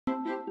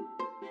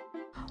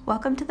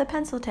Welcome to the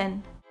pencil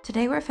tin.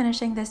 Today we're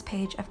finishing this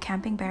page of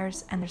camping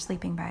bears and their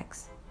sleeping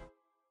bags.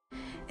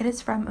 It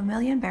is from A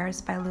Million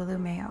Bears by Lulu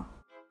Mayo.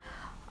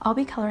 I'll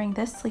be coloring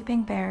this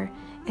sleeping bear,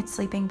 its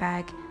sleeping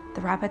bag,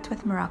 the rabbits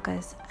with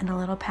maracas, and a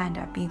little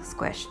panda being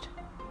squished.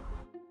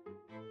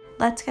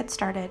 Let's get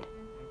started.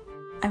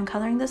 I'm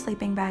coloring the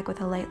sleeping bag with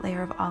a light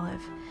layer of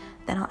olive,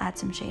 then I'll add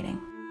some shading.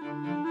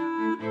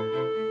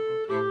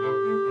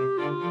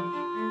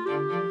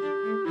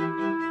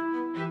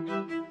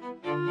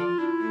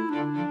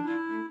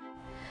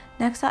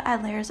 Next, I'll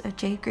add layers of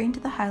jade green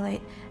to the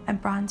highlight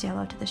and bronze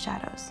yellow to the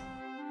shadows.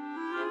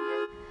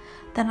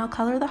 Then I'll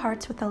color the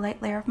hearts with a light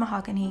layer of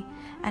mahogany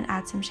and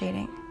add some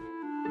shading.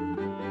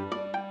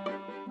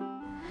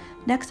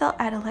 Next, I'll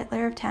add a light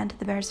layer of tan to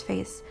the bear's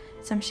face,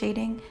 some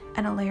shading,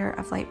 and a layer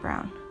of light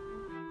brown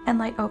and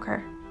light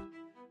ochre.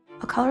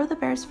 I'll color the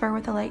bear's fur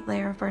with a light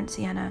layer of burnt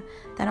sienna,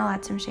 then I'll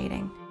add some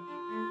shading.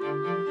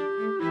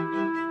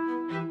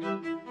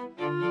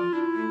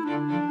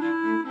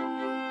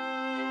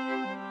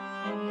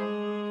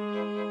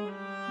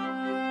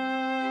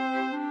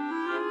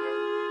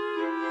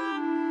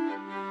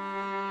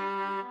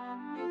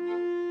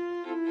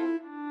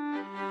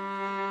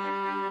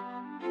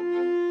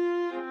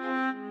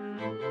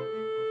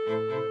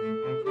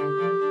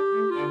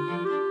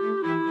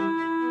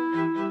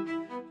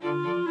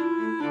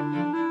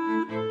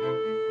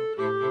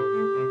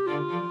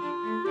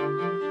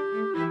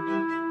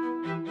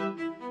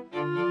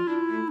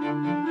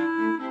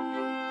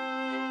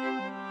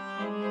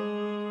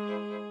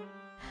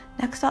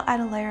 Next, I'll add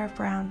a layer of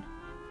brown.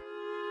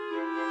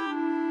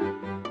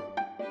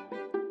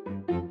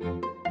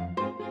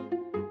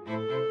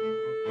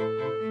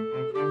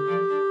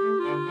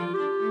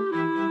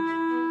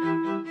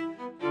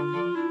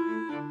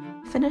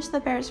 To finish the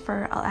bear's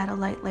fur, I'll add a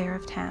light layer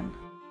of tan.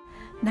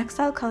 Next,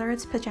 I'll color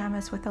its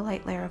pajamas with a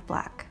light layer of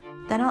black.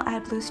 Then I'll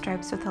add blue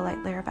stripes with a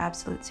light layer of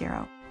absolute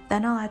zero.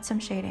 Then I'll add some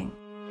shading.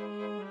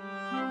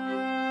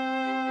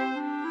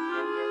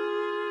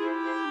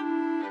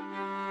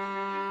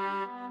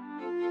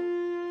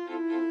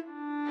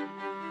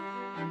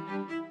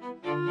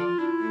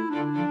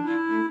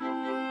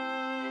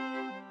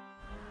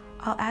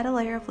 I'll add a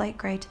layer of light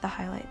gray to the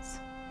highlights,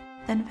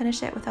 then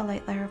finish it with a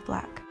light layer of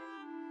black.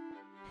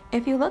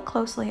 If you look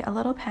closely, a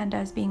little panda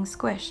is being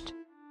squished.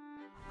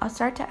 I'll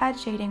start to add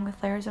shading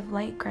with layers of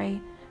light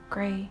gray,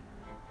 gray,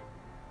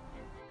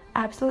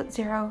 absolute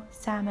zero,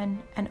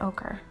 salmon, and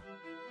ochre.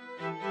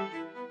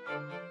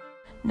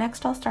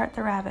 Next, I'll start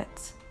the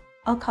rabbits.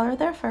 I'll color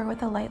their fur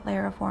with a light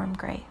layer of warm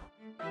gray.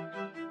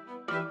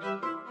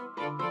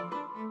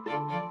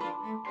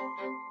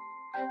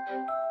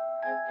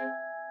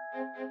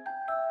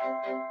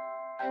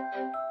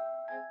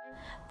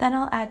 Then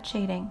I'll add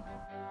shading.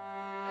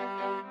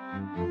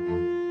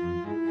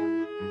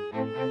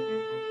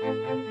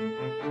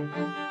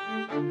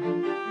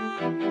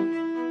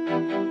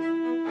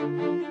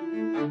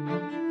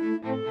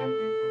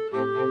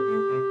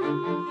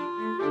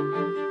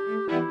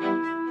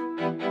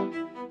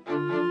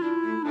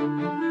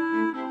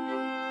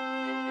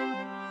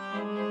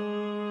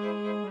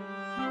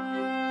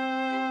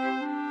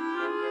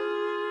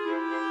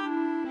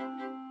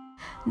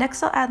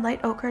 Next, I'll add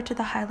light ochre to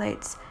the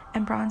highlights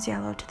and bronze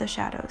yellow to the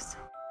shadows.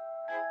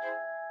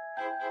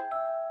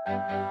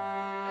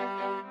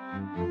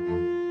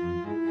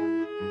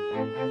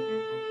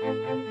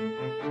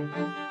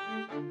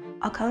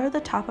 I'll color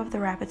the top of the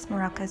rabbit's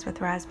maracas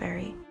with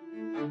raspberry.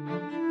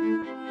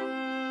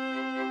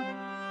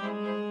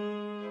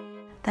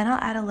 Then I'll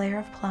add a layer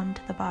of plum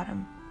to the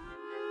bottom.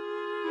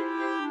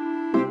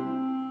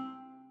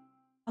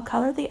 I'll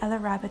color the other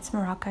rabbit's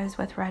maracas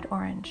with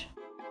red-orange.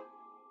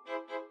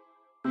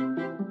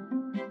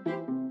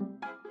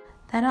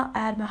 Then I'll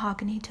add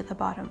mahogany to the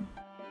bottom.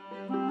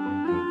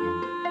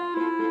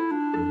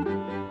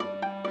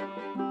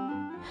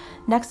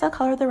 Next, I'll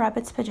color the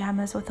rabbit's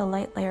pajamas with a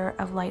light layer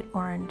of light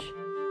orange.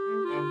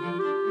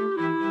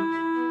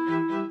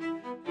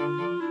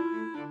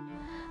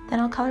 Then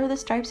I'll color the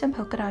stripes and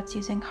polka dots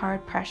using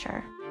hard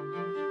pressure.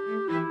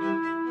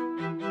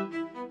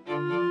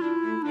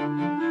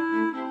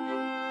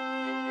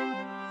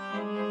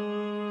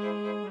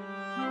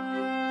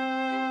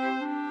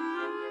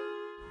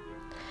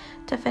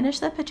 To finish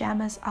the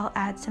pajamas, I'll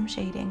add some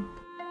shading.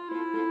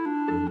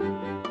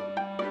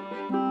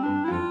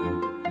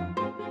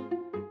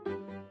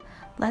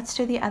 Let's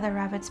do the other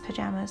rabbit's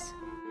pajamas.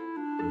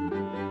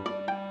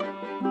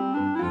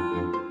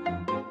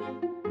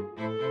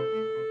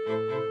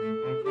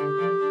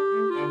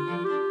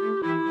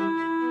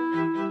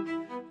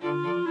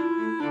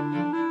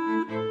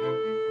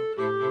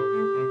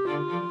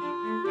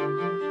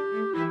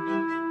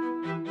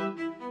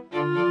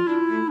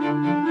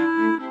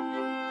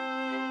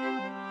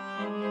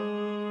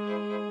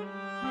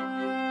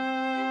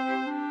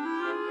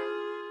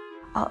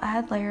 I'll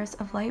add layers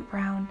of light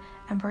brown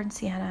and burnt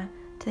sienna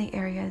to the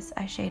areas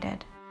I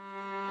shaded.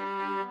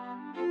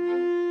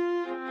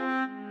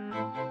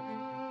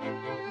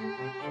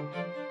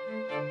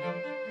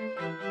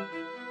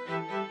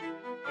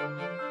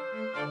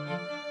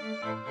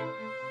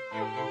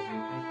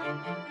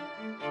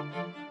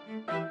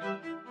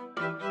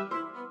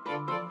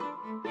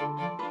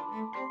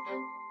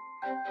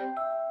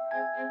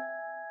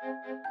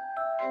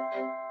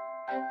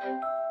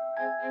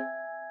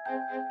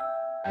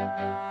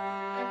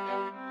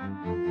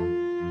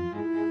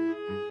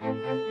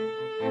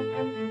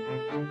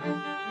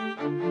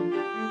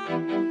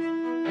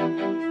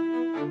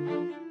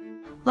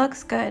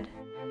 Looks good.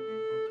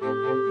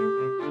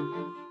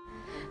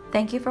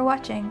 Thank you for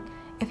watching.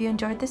 If you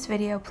enjoyed this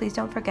video, please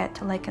don't forget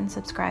to like and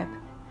subscribe.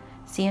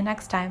 See you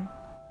next time.